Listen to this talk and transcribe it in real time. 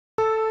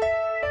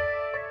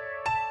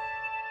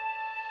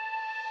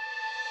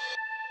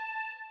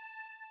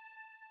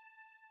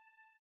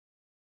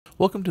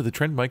Welcome to the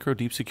Trend Micro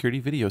Deep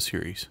Security video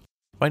series.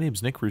 My name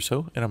is Nick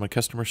Russo, and I'm a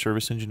customer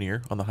service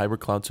engineer on the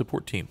hybrid cloud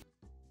support team.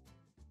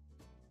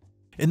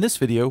 In this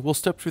video, we'll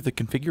step through the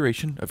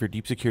configuration of your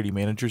Deep Security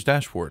Manager's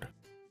dashboard.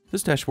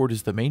 This dashboard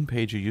is the main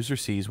page a user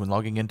sees when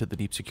logging into the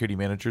Deep Security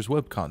Manager's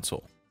web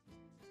console.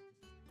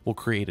 We'll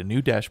create a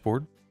new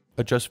dashboard,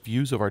 adjust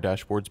views of our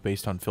dashboards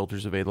based on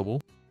filters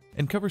available,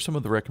 and cover some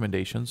of the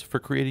recommendations for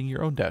creating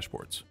your own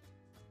dashboards.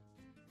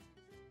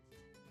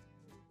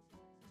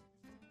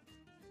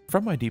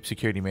 From my Deep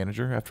Security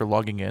Manager, after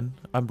logging in,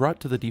 I'm brought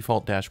to the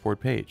default dashboard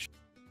page.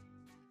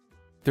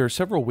 There are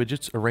several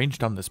widgets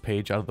arranged on this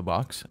page out of the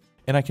box,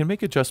 and I can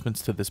make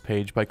adjustments to this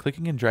page by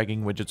clicking and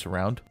dragging widgets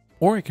around,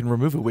 or I can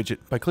remove a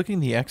widget by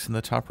clicking the X in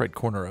the top right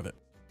corner of it.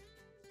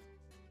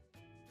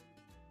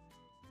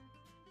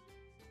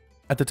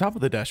 At the top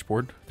of the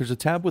dashboard, there's a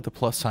tab with a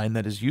plus sign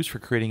that is used for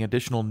creating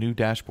additional new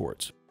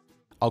dashboards.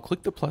 I'll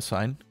click the plus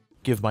sign,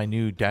 give my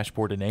new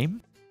dashboard a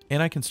name,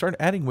 and I can start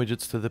adding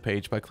widgets to the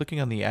page by clicking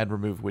on the Add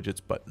Remove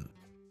Widgets button.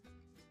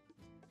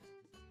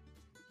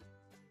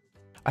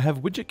 I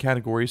have widget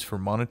categories for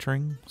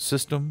monitoring,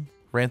 system,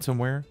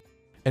 ransomware,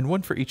 and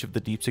one for each of the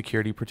deep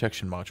security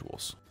protection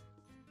modules.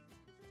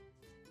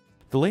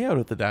 The layout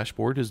of the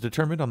dashboard is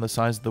determined on the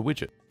size of the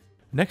widget.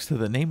 Next to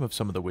the name of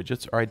some of the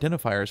widgets are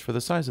identifiers for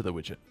the size of the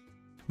widget.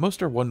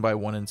 Most are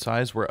 1x1 in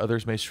size, where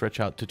others may stretch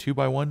out to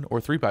 2x1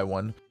 or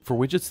 3x1 for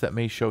widgets that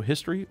may show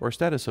history or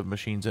status of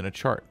machines in a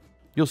chart.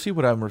 You'll see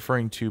what I'm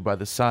referring to by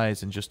the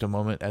size in just a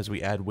moment as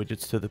we add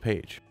widgets to the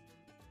page.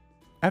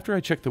 After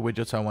I check the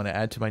widgets I want to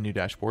add to my new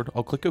dashboard,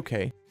 I'll click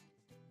OK,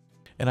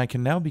 and I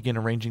can now begin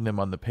arranging them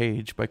on the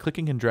page by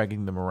clicking and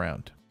dragging them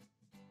around.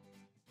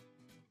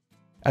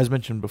 As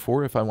mentioned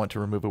before, if I want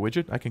to remove a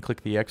widget, I can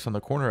click the X on the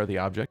corner of the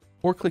object,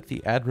 or click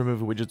the Add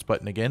Remove Widgets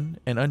button again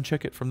and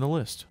uncheck it from the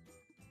list.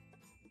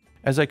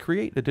 As I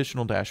create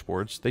additional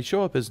dashboards, they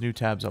show up as new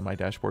tabs on my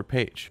dashboard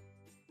page.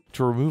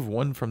 To remove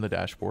one from the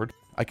dashboard,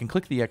 I can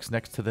click the X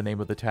next to the name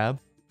of the tab,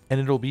 and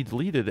it'll be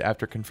deleted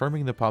after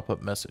confirming the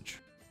pop-up message.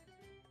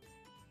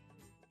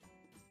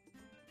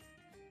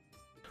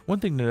 One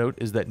thing to note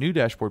is that new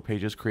dashboard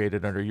pages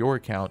created under your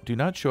account do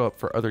not show up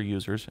for other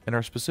users and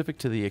are specific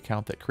to the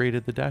account that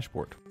created the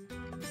dashboard.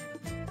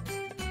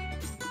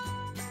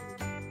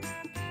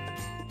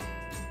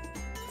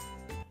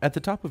 At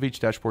the top of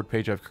each dashboard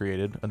page I've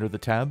created, under the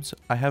tabs,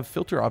 I have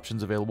filter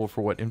options available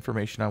for what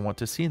information I want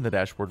to see in the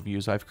dashboard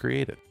views I've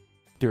created.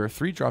 There are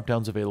 3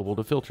 drop-downs available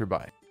to filter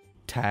by: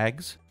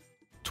 tags,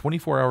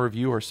 24-hour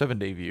view or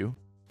 7-day view,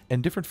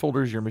 and different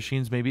folders your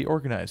machines may be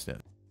organized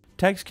in.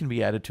 Tags can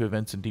be added to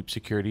events in Deep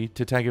Security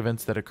to tag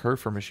events that occur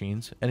for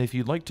machines, and if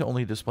you'd like to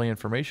only display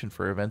information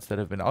for events that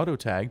have been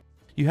auto-tagged,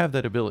 you have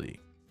that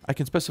ability. I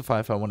can specify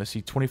if I want to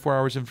see 24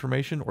 hours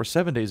information or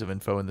 7 days of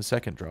info in the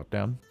second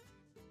drop-down.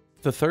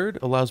 The third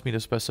allows me to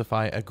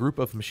specify a group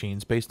of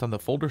machines based on the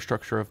folder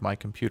structure of my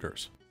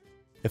computers.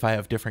 If I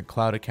have different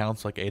cloud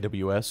accounts like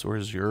AWS or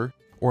Azure,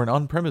 or an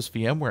on-premise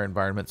VMware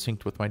environment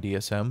synced with my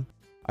DSM,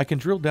 I can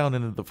drill down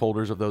into the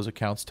folders of those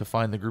accounts to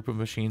find the group of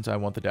machines I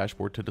want the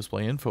dashboard to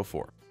display info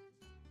for.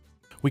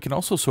 We can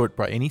also sort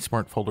by any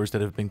smart folders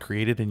that have been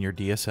created in your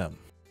DSM.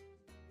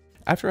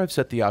 After I've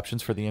set the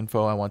options for the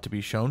info I want to be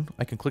shown,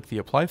 I can click the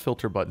Apply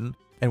Filter button,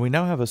 and we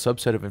now have a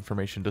subset of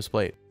information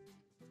displayed.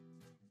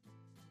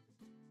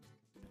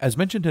 As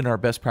mentioned in our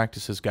best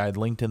practices guide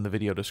linked in the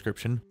video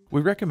description, we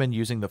recommend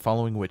using the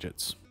following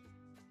widgets.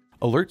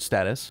 Alert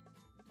Status.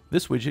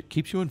 This widget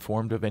keeps you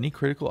informed of any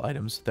critical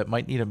items that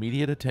might need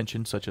immediate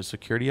attention, such as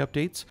security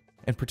updates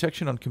and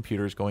protection on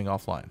computers going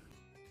offline.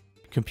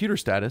 Computer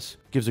Status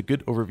gives a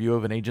good overview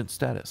of an agent's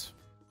status.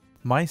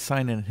 My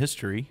Sign-In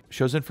History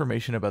shows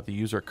information about the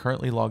user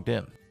currently logged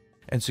in.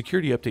 And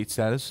Security Update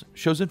Status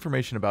shows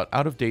information about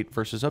out-of-date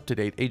versus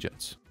up-to-date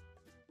agents.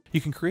 You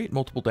can create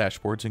multiple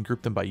dashboards and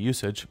group them by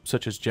usage,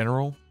 such as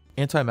General,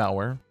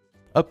 Anti-Malware,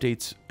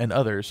 Updates, and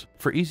others,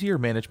 for easier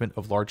management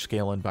of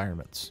large-scale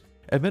environments.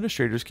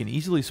 Administrators can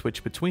easily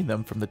switch between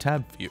them from the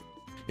tab view.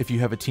 If you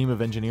have a team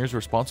of engineers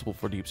responsible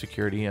for deep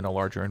security in a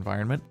larger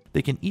environment,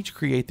 they can each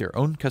create their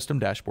own custom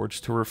dashboards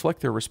to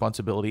reflect their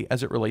responsibility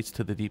as it relates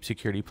to the deep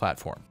security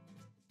platform.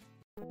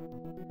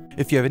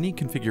 If you have any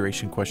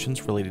configuration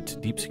questions related to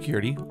deep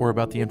security or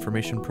about the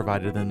information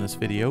provided in this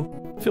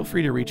video, feel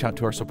free to reach out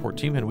to our support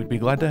team and we'd be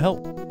glad to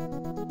help.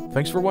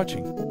 Thanks for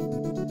watching.